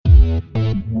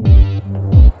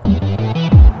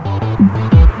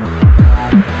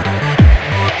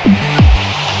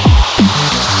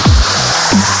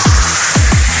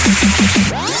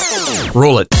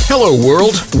Roll it. Hello,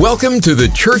 world. Welcome to the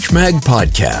Church Mag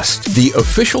Podcast, the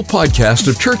official podcast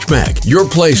of Church Mag, your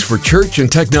place for church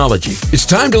and technology. It's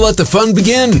time to let the fun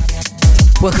begin.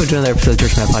 Welcome to another episode of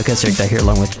Church Mag Podcast. Eric Dye here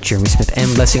along with Jeremy Smith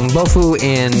and Blessing Mbofu.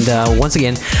 And once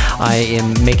again, I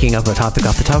am making up a topic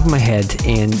off the top of my head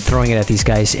and throwing it at these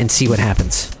guys and see what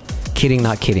happens. Kidding,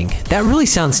 not kidding. That really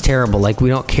sounds terrible, like we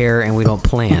don't care and we don't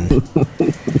plan.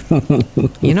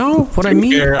 You know what I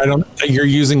mean? Care. You're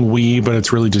using we, but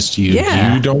it's really just you.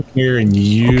 Yeah. You don't care and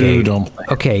you don't plan.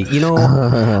 Okay, you know,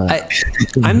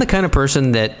 I'm the kind of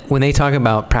person that when they talk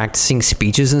about practicing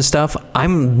speeches and stuff,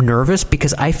 I'm nervous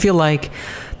because I feel like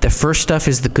the first stuff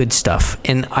is the good stuff.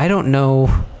 And I don't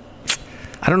know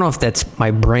if that's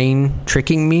my brain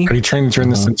tricking me. Are you trying to turn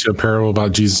this into a parable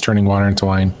about Jesus turning water into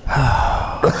wine?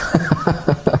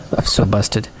 So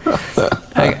busted.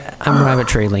 I'm rabbit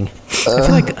trailing. I feel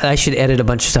like I should edit a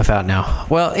bunch of stuff out now.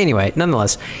 Well, anyway,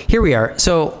 nonetheless, here we are.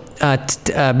 So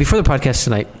before the podcast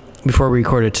tonight, before we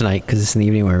recorded tonight, because it's in the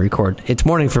evening when we record. It's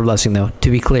morning for Blessing, though,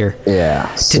 to be clear.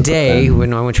 Yeah. Today,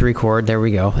 when I went to record, there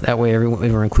we go. That way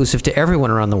we're inclusive to everyone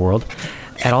around the world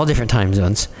at all different time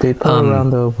zones. People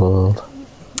around the world.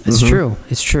 It's true.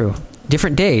 It's true.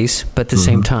 Different days, but at the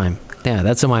same time. Yeah,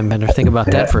 that's a mind bender. Think about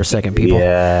that for a second, people.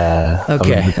 Yeah.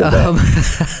 Okay.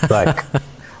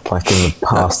 Like in the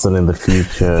past and in the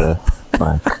future.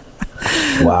 Like,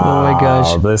 wow. Oh my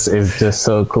gosh. This is just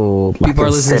so cool. People are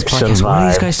listening to this podcast. What are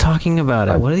these guys talking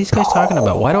about? What are these guys talking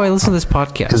about? Why do I listen to this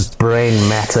podcast? Just brain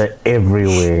matter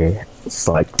everywhere. It's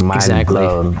like mind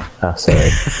blown. Oh, sorry.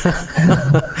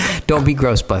 Don't be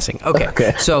gross, Blessing.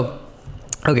 Okay. So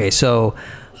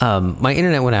my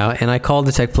internet went out and I called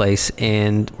the tech place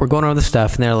and we're going over the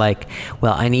stuff and they're like,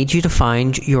 well, I need you to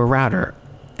find your router.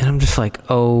 And I'm just like,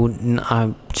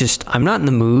 I'm not in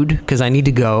the mood because I need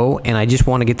to go and I just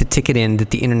want to get the ticket in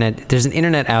that there's an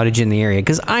internet outage in the area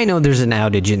because I know there's an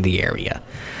outage in the area.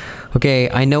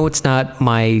 Okay. I know it's not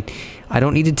I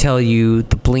don't need to tell you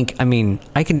the blink. I mean,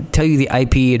 I can tell you the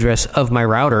IP address of my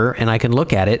router and I can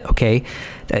look at it. Okay.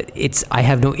 I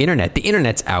have no internet. The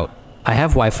internet's out. I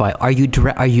have Wi-Fi. Are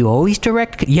you always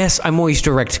direct? Yes, I'm always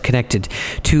direct connected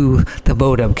to the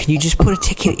modem. Can you just put a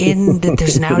ticket in that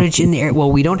there's an outage in the area?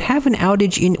 Well, we don't have an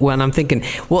outage in. Well, and I'm thinking,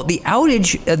 well, the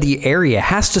outage of the area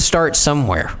has to start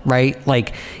somewhere, right?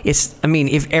 Like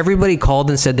if everybody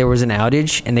called and said there was an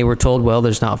outage and they were told, well,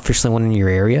 there's not officially one in your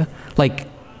area, like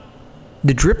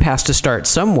the drip has to start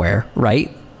somewhere,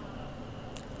 right?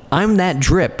 I'm that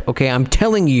drip, okay? I'm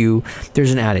telling you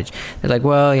there's an outage. They're like,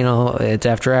 well, it's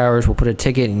after hours. We'll put a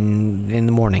ticket in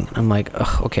the morning. I'm like,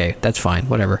 ugh, okay, that's fine,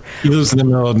 whatever. You lose in the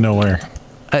middle of nowhere.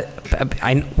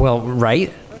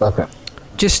 Right? Okay.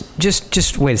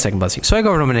 Just wait a second, Blessing. So I go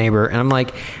over to my neighbor, and I'm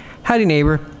like, howdy,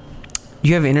 neighbor. Do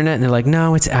you have internet? And they're like,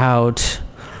 no, it's out.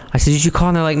 I said, did you call?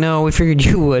 And they're like, no, we figured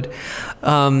you would.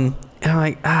 And I'm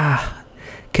like,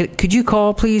 could you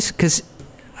call, please? Because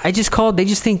I just called. They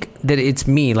just think that it's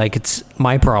me, like it's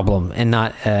my problem and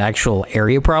not an actual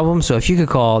area problem. So if you could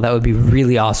call, that would be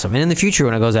really awesome. And in the future,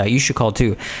 when it goes out, you should call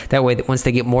too. That way, once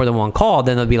they get more than one call,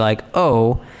 then they'll be like,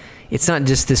 oh, it's not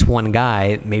just this one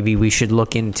guy. Maybe we should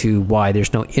look into why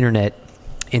there's no internet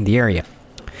in the area.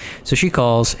 So she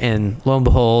calls, and lo and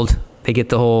behold, they get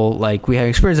the whole, like, we have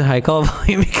experienced a high call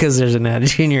volume because there's an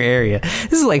outage in your area.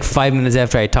 This is like 5 minutes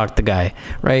after I talked to the guy,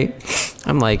 right?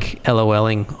 I'm like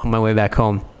LOLing on my way back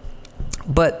home.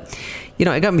 But, it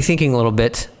got me thinking a little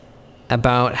bit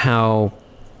about how,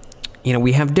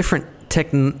 we have different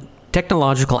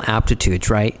technological aptitudes,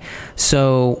 right?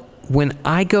 So when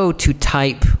I go to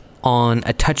type on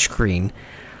a touchscreen,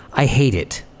 I hate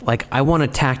it. Like, I want a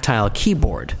tactile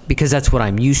keyboard because that's what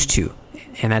I'm used to.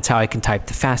 And that's how I can type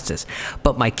the fastest.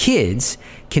 But my kids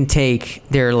can take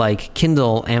their, like,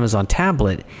 Kindle, Amazon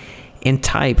tablet and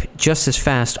type just as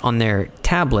fast on their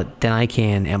tablet than I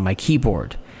can at my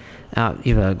keyboard.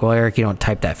 You're like, well, Eric, you don't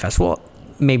type that fast. Well,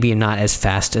 maybe not as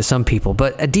fast as some people,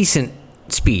 but a decent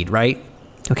speed, right?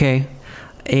 Okay.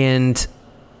 And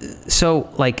so,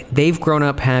 like, they've grown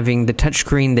up having the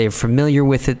touchscreen. They're familiar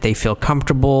with it. They feel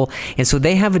comfortable, and so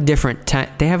they have a different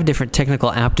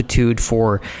technical aptitude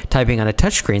for typing on a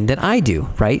touchscreen than I do,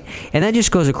 right? And that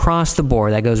just goes across the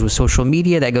board. That goes with social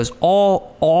media. That goes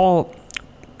all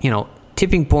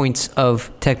tipping points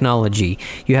of technology.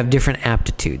 You have different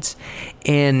aptitudes,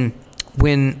 and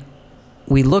when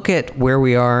we look at where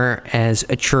we are as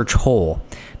a church whole,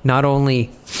 not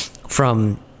only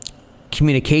from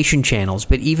communication channels,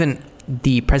 but even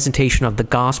the presentation of the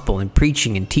gospel and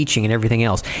preaching and teaching and everything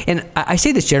else. And I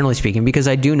say this generally speaking because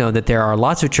I do know that there are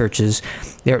lots of churches.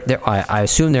 I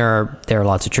assume there are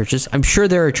lots of churches. I'm sure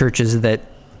there are churches that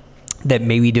that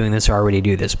may be doing this already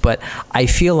do this, but I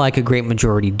feel like a great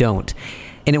majority don't.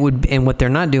 And what they're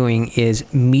not doing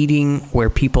is meeting where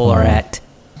people are at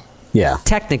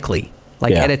technically,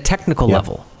 like at a technical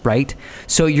level, right?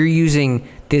 So you're using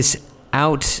this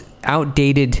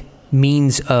outdated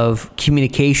means of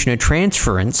communication or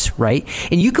transference, right?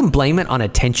 And you can blame it on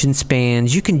attention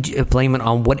spans. You can blame it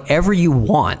on whatever you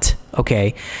want,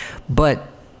 okay? But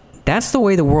that's the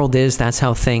way the world is. That's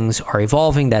how things are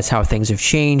evolving. That's how things have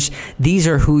changed. These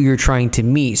are who you're trying to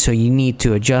meet, so you need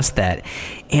to adjust that.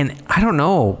 And I don't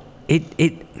know,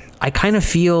 I kind of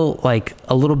feel like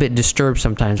a little bit disturbed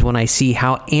sometimes when I see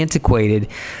how antiquated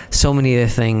so many of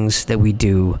the things that we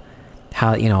do,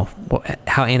 how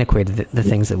antiquated the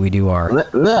things that we do are.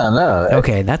 No.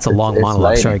 Okay, that's a long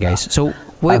monologue. Sorry, guys. So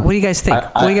what do you guys think?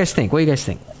 What do you guys think?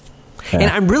 Yeah.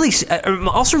 And I'm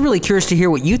also really curious to hear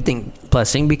what you think,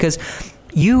 Blessing, because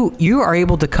you are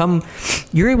able to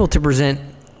you're able to present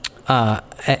a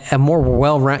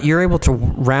more you're able to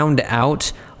round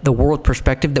out the world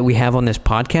perspective that we have on this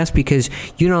podcast, because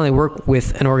you not only work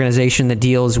with an organization that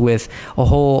deals with a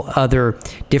whole other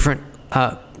different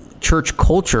church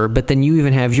culture, but then you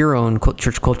even have your own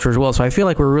church culture as well. So I feel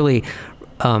like we're really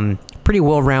pretty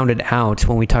well rounded out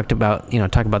when we talk about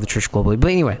the church globally.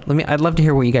 But anyway, I'd love to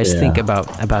hear what you guys think about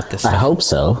this stuff. I hope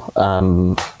so.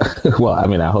 Well, I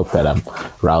mean, I hope that I'm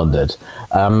rounded.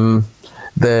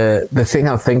 The thing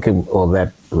I'm thinking, or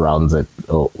that rounds it,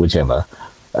 or whichever.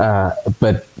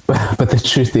 But the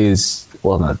truth is,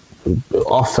 well, not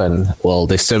often. Well,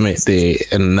 there's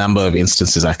a number of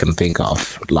instances I can think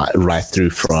of, like right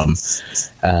through from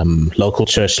local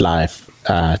church life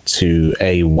to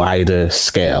a wider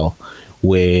scale,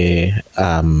 where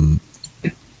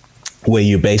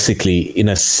you basically, in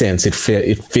a sense, it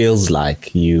feels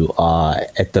like you are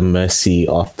at the mercy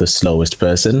of the slowest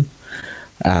person.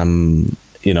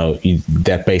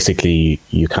 That basically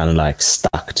you kind of like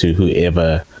stuck to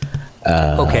whoever.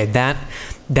 Okay, that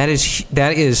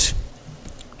is.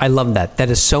 I love that.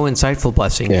 That is so insightful,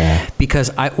 Blessing. Yeah.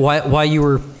 Because while you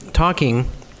were talking,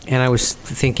 and I was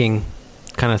thinking,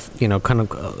 sorry,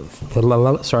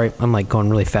 I'm like going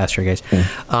really fast here, guys.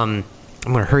 I'm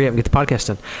going to hurry up and get the podcast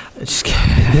done. Just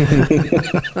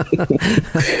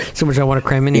so much I want to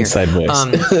cram in here. Inside voice.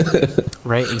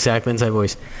 Right, exactly, inside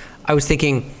voice. I was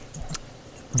thinking,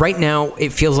 right now,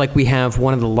 it feels like we have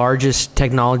one of the largest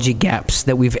technology gaps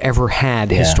that we've ever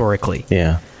had historically.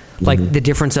 Yeah. Like the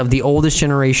difference of the oldest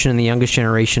generation and the youngest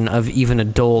generation of even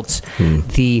adults,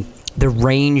 the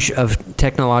range of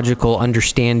technological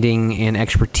understanding and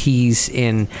expertise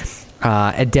and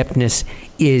adeptness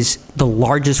is the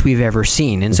largest we've ever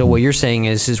seen. And so what you're saying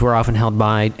is we're often held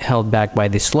back by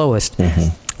the slowest.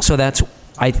 So that's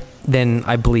I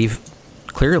believe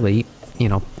clearly,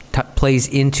 plays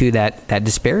into that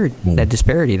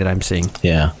disparity that I'm seeing.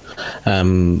 Yeah.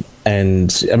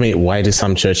 And I mean, why do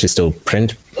some churches still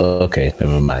print? Oh, okay,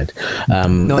 never mind.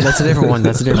 No, that's a different one.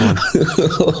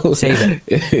 Save it.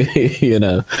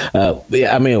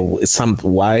 I mean,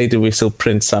 why do we still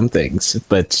print some things?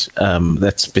 But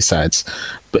that's besides.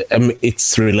 But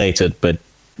it's related, but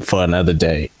for another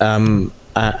day.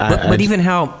 But even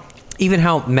how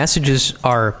messages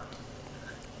are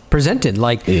presented,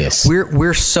 like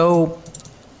we're so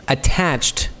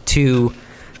attached to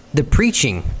the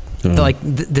preaching. Like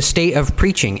the state of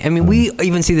preaching. I mean, we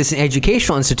even see this in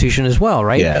educational institution as well,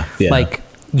 right? Yeah. Like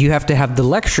you have to have the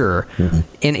lecturer, and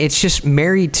it's just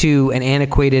married to an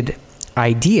antiquated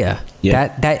idea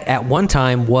that at one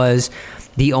time was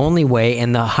the only way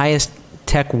and the highest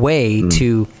tech way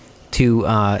to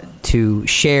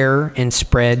share and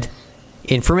spread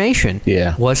information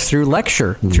was through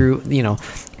lecture,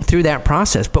 through that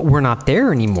process. But we're not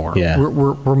there anymore.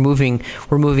 We're moving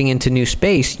into new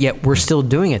space, yet we're still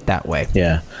doing it that way.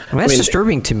 That's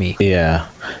disturbing to me.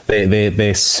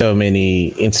 There's so many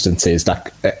instances.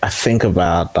 Like I think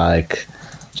about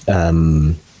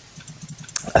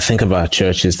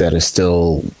churches that are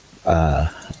still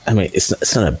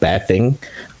it's not a bad thing,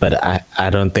 but I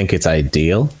don't think it's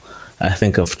ideal. I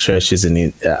think of churches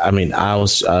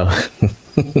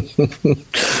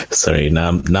sorry,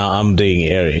 now I'm doing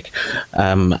Eric.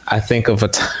 I think of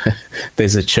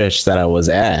there's a church that I was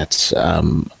at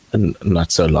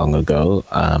not so long ago,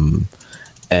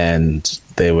 and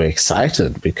they were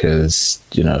excited because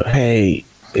hey,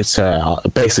 it's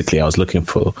basically I was looking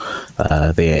for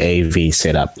their AV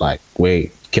setup, like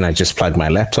can I just plug my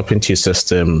laptop into your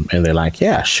system? And they're like,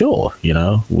 yeah, sure.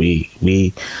 We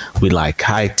like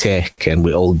high tech and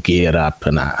we're all geared up.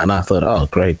 And I thought, oh,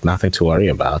 great, nothing to worry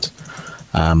about.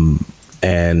 And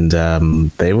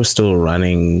they were still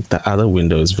running the other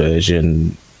Windows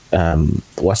version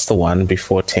what's the one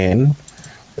before 10?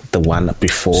 The one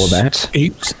before that?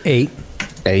 8.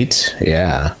 8,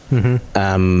 yeah.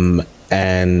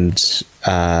 And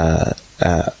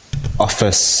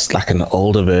Office, like an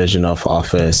older version of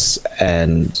Office,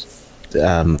 and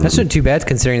that's not too bad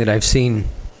considering that I've seen.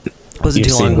 Wasn't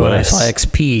too long ago I saw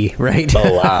XP, right?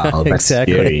 Oh wow, that's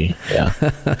exactly. Scary. Yeah,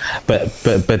 but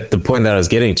the point that I was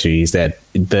getting to is that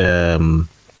the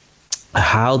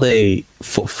how they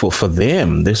for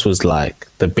them this was like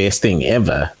the best thing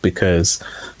ever, because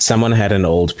someone had an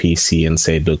old PC and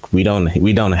said, look, we don't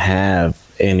have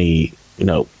any,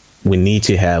 we need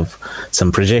to have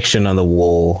some projection on the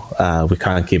wall. We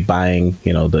can't keep buying,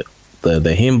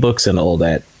 the hymn books and all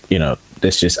that.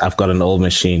 I've got an old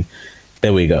machine.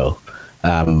 There we go.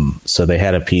 So they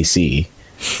had a PC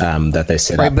that they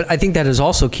set up. But I think that is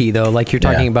also key, though. Like you're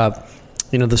talking about,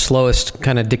 the slowest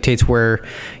kind of dictates where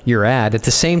you're at. At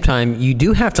the same time, you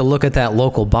do have to look at that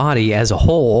local body as a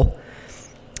whole.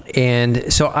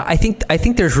 And so I think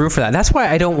there's room for that. That's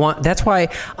why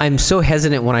I'm so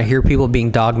hesitant when I hear people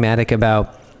being dogmatic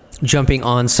about jumping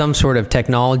on some sort of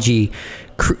technology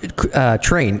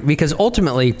train, because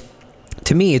ultimately,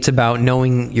 to me, it's about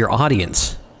knowing your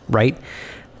audience, right?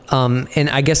 And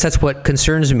I guess that's what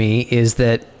concerns me, is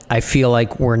that I feel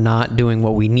like we're not doing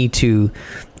what we need to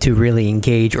really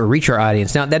engage or reach our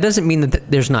audience. Now, that doesn't mean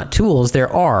that there's not tools.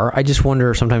 There are. I just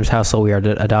wonder sometimes how slow we are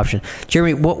to adoption.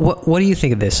 Jeremy, what do you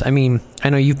think of this? I mean, I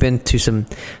know you've been to some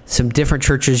different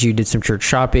churches. You did some church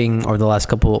shopping over the last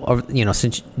couple of,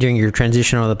 since during your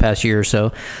transition over the past year or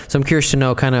so. So I'm curious to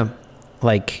know kind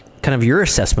of your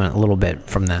assessment a little bit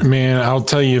from that. Man, I'll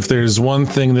tell you, if there's one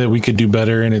thing that we could do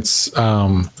better, and it's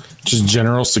just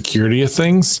general security of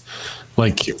things,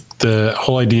 like the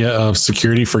whole idea of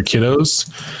security for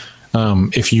kiddos.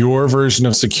 If your version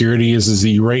of security is that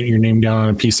you write your name down on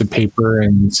a piece of paper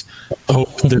and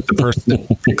hope that the person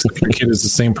that picks up your kid is the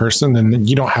same person, then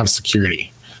you don't have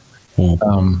security.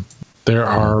 There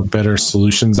are better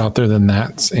solutions out there than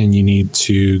that, and you need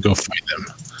to go find them.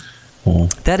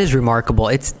 That is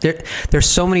remarkable. There's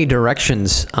so many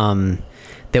directions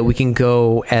that we can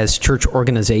go as church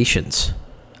organizations,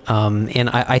 and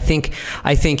I think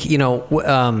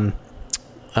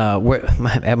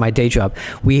at my day job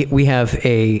we have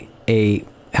a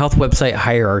health website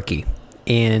hierarchy,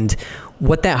 and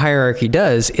what that hierarchy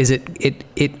does is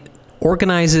it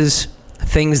organizes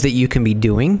things that you can be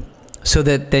doing, so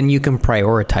that then you can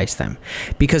prioritize them.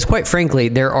 Because quite frankly,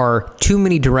 there are too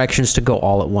many directions to go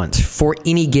all at once for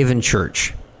any given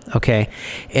church, okay?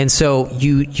 And so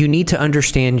you need to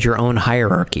understand your own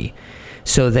hierarchy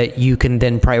so that you can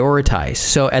then prioritize.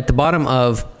 So at the bottom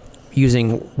of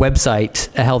using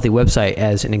a healthy website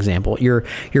as an example, your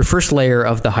first layer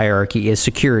of the hierarchy is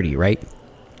security, right?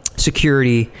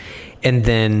 Security, and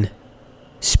then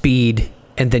speed,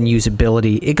 and then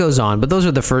usability. It goes on, but those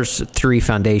are the first three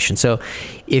foundations. So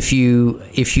if you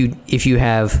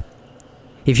have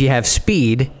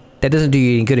speed, that doesn't do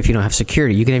you any good if you don't have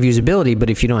security. You can have usability, but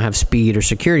if you don't have speed or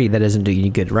security, that doesn't do you any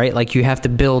good, right? Like you have to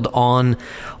build on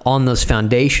those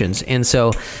foundations. And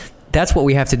so that's what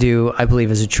we have to do, I believe,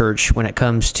 as a church when it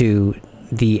comes to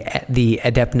the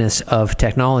adeptness of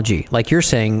technology. Like you're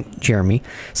saying, Jeremy,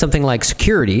 something like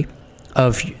security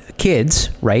of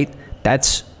kids, right?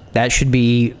 That should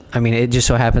be, it just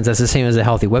so happens that's the same as a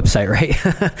healthy website, right?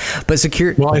 But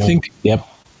secure. Well, I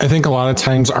think a lot of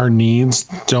times our needs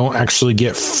don't actually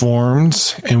get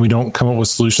formed, and we don't come up with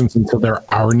solutions until they're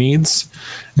our needs.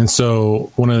 And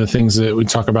so one of the things that we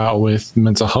talk about with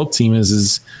mental health team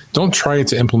is don't try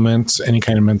to implement any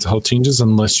kind of mental health changes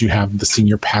unless you have the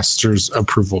senior pastor's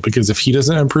approval, because if he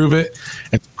doesn't approve it,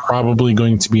 it's probably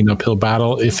going to be an uphill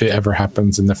battle if it ever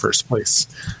happens in the first place.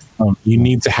 You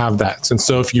need to have that. And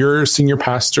so if your senior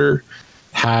pastor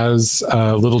has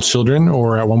little children,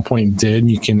 or at one point did,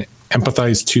 you can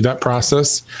empathize to that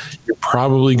process. You're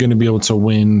probably going to be able to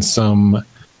win some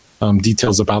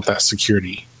details about that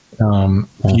security.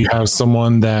 If you have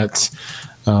someone that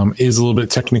is a little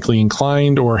bit technically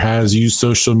inclined or has used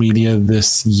social media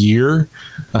this year,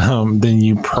 then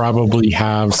you probably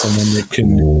have someone that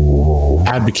can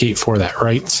advocate for that,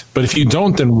 right? But if you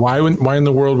don't, then why in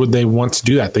the world would they want to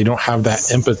do that? They don't have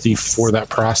that empathy for that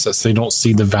process. They don't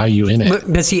see the value in it.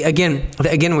 But see, again,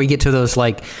 we get to those,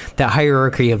 like that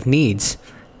hierarchy of needs,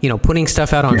 putting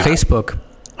stuff out on Facebook.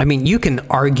 You can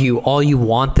argue all you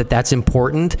want that that's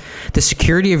important. The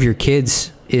security of your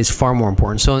kids is far more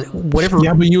important. So whatever.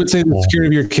 Yeah, but you would say the security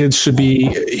of your kids should be,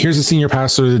 here's a senior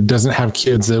pastor that doesn't have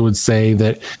kids that would say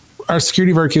that our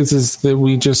security of our kids is that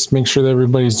we just make sure that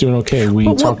everybody's doing okay.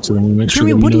 We talk to them. We make sure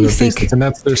that we know their faces, and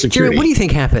that's their security. Jeremy, what do you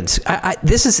think happens?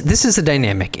 This is a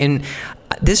dynamic, and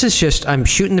this is just, I'm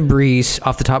shooting the breeze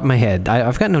off the top of my head.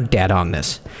 I've got no data on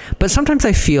this. But sometimes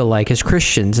I feel like as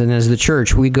Christians and as the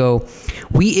church, we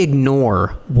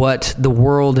ignore what the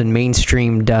world and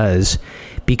mainstream does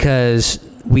because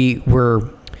we're,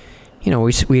 I don't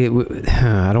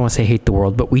want to say hate the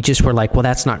world, but we just were like, well,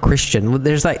 that's not Christian.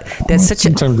 There's like, that's such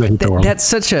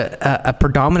a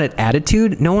predominant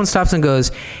attitude. No one stops and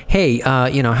goes, hey,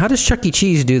 how does Chuck E.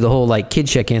 Cheese do the whole like kid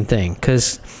check-in thing?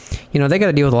 Because, they got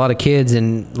to deal with a lot of kids,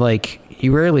 and like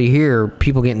you rarely hear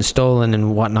people getting stolen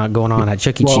and whatnot going on at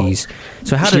Chuck E. Cheese.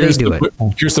 So how do they do it?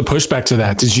 Here's the pushback to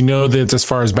that. Did you know that as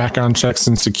far as background checks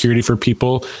and security for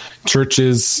people,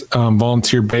 churches,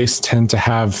 volunteer-based, tend to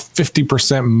have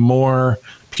 50% more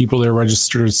people that are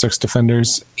registered as sex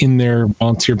offenders in their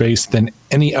volunteer base than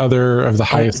any other of the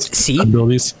highest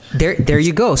abilities? There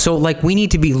you go. So like we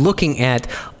need to be looking at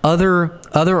other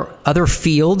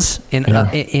fields and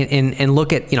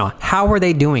look at how are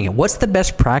they doing it? What's the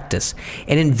best practice?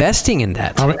 And investing in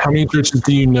that. How many churches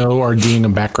do you know are doing a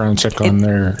background check on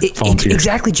their volunteers?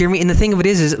 Exactly, Jeremy. And the thing of it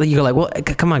is you go like, well,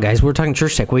 come on, guys, we're talking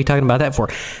church tech. What are you talking about that for?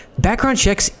 Background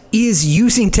checks is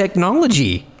using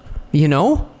technology.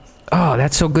 Oh,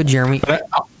 that's so good, Jeremy. But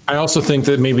I also think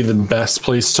that maybe the best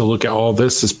place to look at all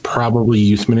this is probably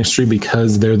youth ministry,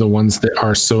 because they're the ones that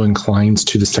are so inclined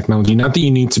to this technology. Not that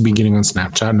you need to be getting on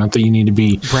Snapchat, not that you need to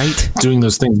be doing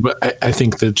those things, but I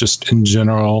think that just in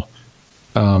general,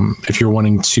 if you're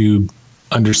wanting to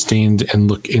understand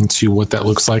and look into what that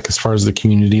looks like as far as the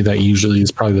community, that usually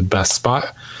is probably the best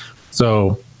spot.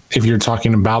 So if you're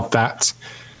talking about that,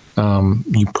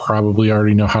 you probably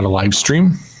already know how to live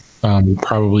stream. You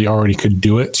probably already could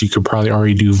do it. You could probably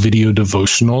already do video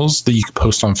devotionals that you could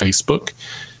post on Facebook.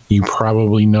 You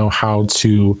probably know how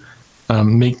to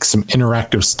make some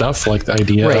interactive stuff, like the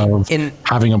idea of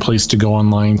having a place to go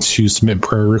online to submit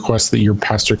prayer requests that your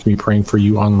pastor can be praying for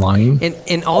you online.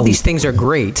 And all these things are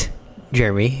great,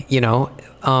 Jeremy,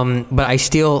 but I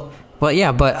still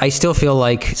feel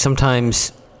like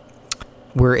sometimes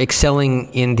we're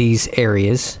excelling in these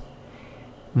areas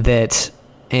that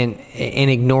and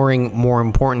ignoring more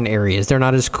important areas. They're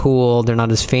not as cool, they're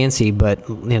not as fancy, but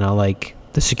like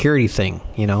the security thing,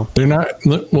 They're not,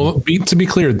 well, to be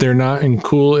clear, they're not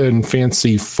cool and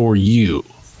fancy for you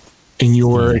in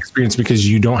your experience because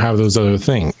you don't have those other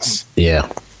things. Yeah.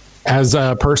 As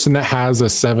a person that has a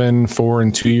 7, 4,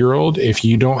 and 2-year-old, if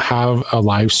you don't have a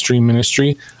live stream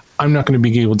ministry, I'm not going to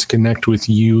be able to connect with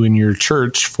you and your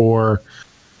church for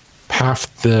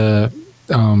half the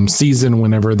season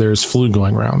whenever there's flu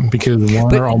going around, because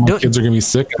all my kids are going to be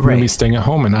sick. I'm going to be staying at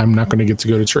home, and I'm not going to get to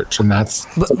go to church. And that's.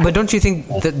 But don't you think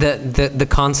that the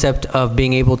concept of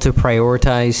being able to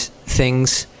prioritize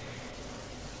things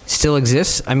still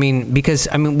exists? Because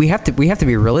we have to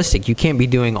be realistic. You can't be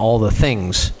doing all the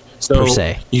things. Per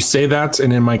se. You say that,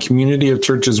 and in my community of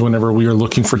churches, whenever we are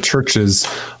looking for churches,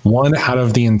 one out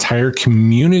of the entire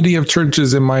community of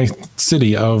churches in my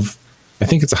city of, I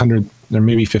think it's 100, or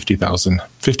maybe 50 to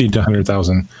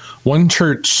 100,000. One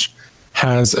church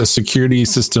has a security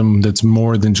system that's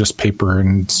more than just paper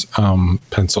and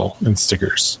pencil and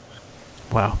stickers.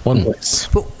 Wow. One place.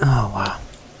 Oh, wow.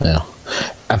 Yeah.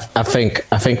 I think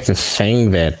the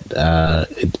thing that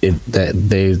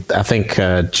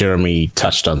Jeremy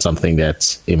touched on something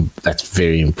that's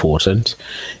very important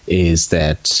is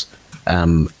that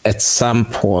at some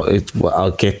point,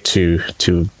 I'll get to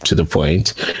the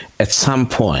point. At some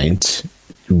point,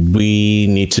 we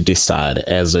need to decide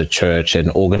as a church,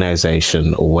 an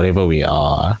organization, or whatever we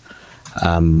are,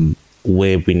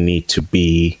 where we need to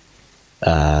be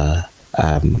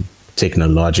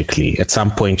technologically. At some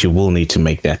point, you will need to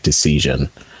make that decision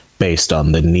based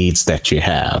on the needs that you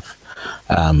have.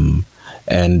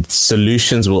 And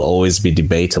solutions will always be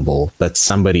debatable, but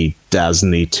somebody does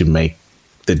need to make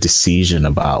the decision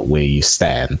about where you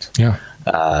stand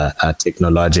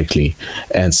technologically.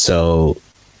 And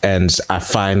I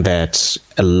find that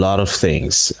a lot of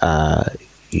things,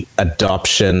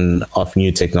 adoption of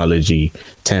new technology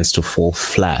tends to fall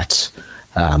flat.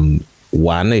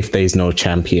 One, if there's no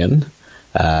champion.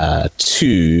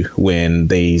 Two, when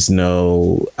there's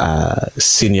no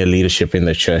senior leadership in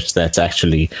the church that's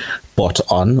actually bought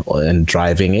on and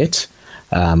driving it.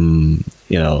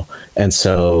 And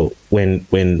so when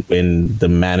the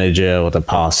manager or the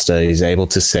pastor is able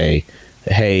to say,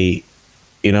 hey,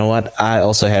 you know what, I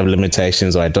also have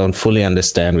limitations, or I don't fully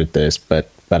understand with this,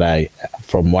 but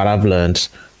from what I've learned,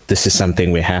 this is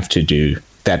something we have to do.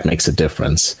 That makes a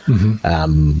difference.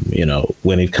 Mm-hmm.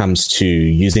 When it comes to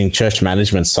using church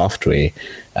management software,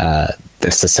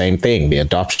 that's the same thing. The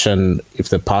adoption, if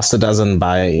the pastor doesn't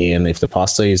buy in, if the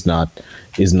pastor is not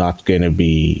going to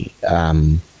be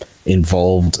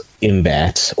involved in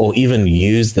that or even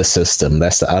use the system.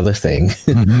 That's the other thing.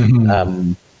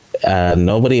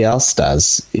 Nobody else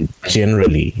does.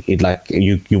 Generally,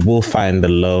 you will find a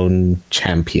lone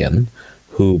champion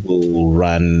who will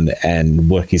run and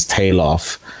work his tail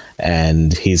off,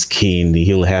 and he's keen.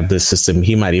 He'll have the system.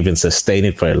 He might even sustain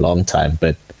it for a long time,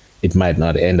 but it might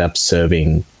not end up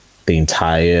serving the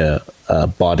entire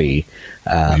body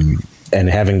and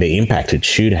having the impact it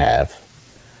should have.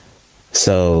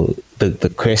 So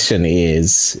the question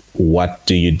is, what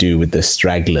do you do with the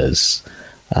stragglers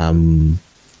in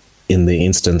the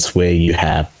instance where you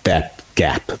have that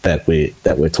gap that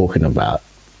we're talking about?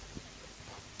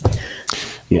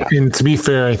 Yeah. And to be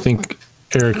fair, I think,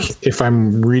 Eric, if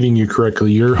I'm reading you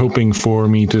correctly, you're hoping for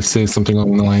me to say something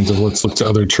along the lines of, let's look to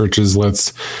other churches,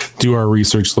 let's do our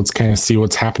research, let's kind of see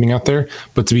what's happening out there.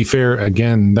 But to be fair,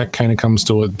 again, that kind of comes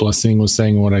to what Blessing was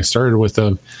saying, what I started with,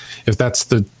 if that's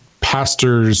the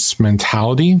pastor's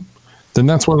mentality, then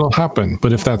that's what will happen.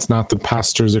 But if that's not the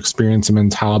pastor's experience and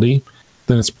mentality,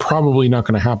 then it's probably not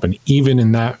going to happen. Even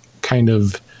in that kind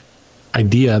of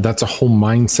idea, that's a whole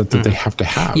mindset that they have to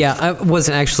have. Yeah, I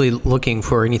wasn't actually looking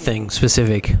for anything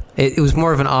specific. It was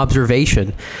more of an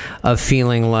observation of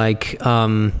feeling like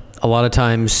a lot of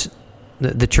times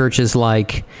the church is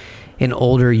like an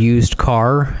older used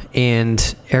car,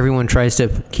 and everyone tries to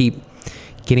keep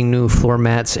getting new floor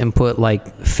mats and put like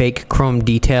fake chrome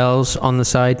details on the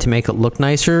side to make it look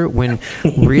nicer, when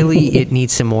really it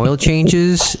needs some oil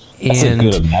changes and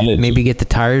maybe get the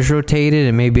tires rotated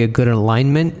and maybe a good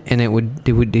alignment, and it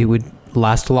would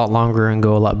last a lot longer and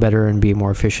go a lot better and be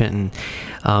more efficient,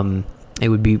 and it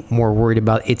would be more worried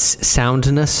about its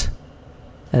soundness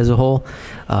as a whole.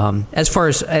 As far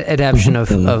as adaptation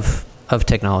of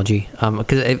technology,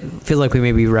 because I feel like we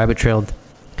maybe rabbit trailed.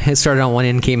 It started on one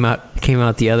end, came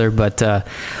out the other, but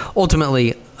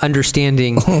ultimately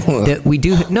understanding that we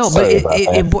do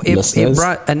it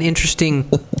brought an interesting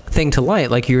thing to light,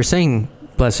 like you were saying,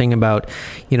 Blessing, about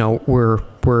we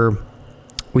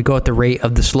go at the rate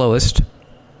of the slowest.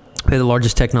 We have the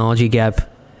largest technology gap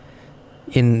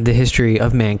in the history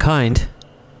of mankind,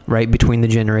 right, between the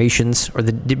generations, or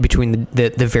between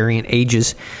the variant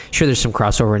ages. Sure, there's some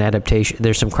crossover and adaptation.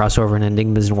 There's some crossover and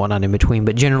enigmas and whatnot in between,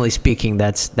 but generally speaking,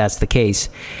 that's the case.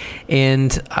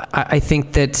 And I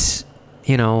think that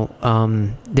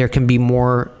there can be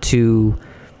more to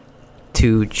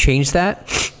change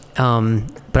that,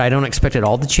 but I don't expect it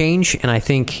all to change. And I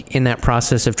think in that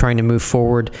process of trying to move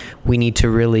forward, we need to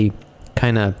really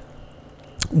kind of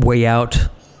weigh out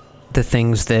the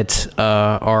things that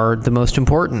are the most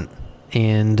important.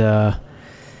 And and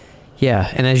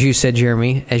as you said,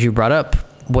 Jeremy, as you brought up,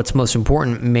 what's most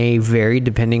important may vary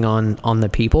depending on the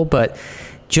people, but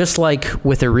just like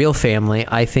with a real family,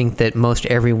 I think that most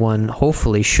everyone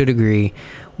hopefully should agree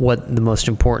what the most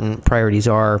important priorities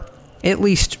are, at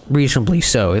least reasonably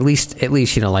so. At least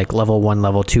like level 1,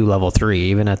 level 2, level 3,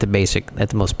 even at the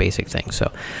most basic thing.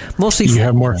 So mostly you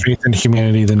have more faith in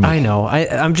humanity than me. I know.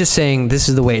 I'm just saying this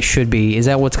is the way it should be. Is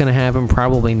that what's going to happen?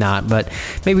 Probably not. But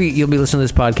maybe you'll be listening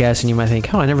to this podcast and you might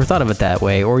think, oh, I never thought of it that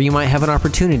way. Or you might have an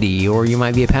opportunity, or you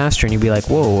might be a pastor and you'd be like,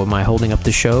 whoa, am I holding up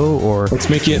the show? Or let's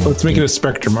make it a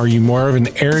spectrum. Are you more of an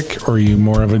Eric, or are you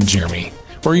more of a Jeremy?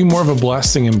 Or are you more of a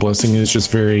Blessing, and Blessing is just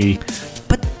very...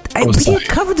 We didn't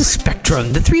cover the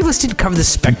spectrum. The three of us didn't cover the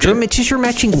spectrum. It's just you're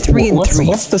matching 3 and 3.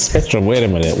 What's the spectrum? Wait a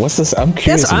minute. What's this? I'm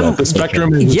curious about the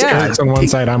spectrum. Eric's on one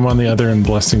side, I'm on the other, and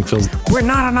Blessing feels... We're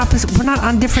not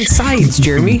on different sides,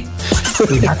 Jeremy.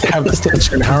 We have to have this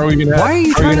tension. How are we going to... Why are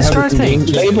you trying to start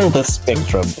things? Label the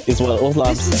spectrum is what all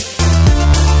I'm saying.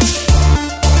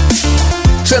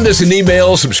 Send us an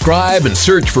email, subscribe, and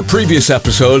search for previous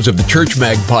episodes of the Church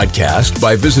Mag podcast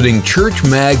by visiting Church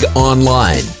Mag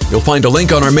online. You'll find a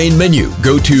link on our main menu.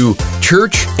 Go to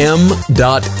churchm.ag.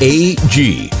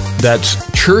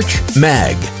 That's Church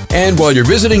Mag. And while you're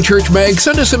visiting Church Mag,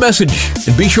 send us a message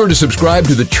and be sure to subscribe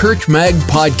to the Church Mag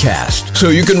podcast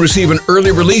so you can receive an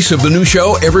early release of the new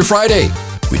show every Friday.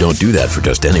 We don't do that for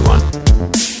just anyone.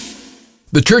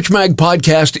 The Church Mag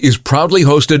podcast is proudly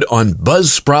hosted on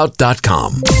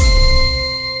Buzzsprout.com.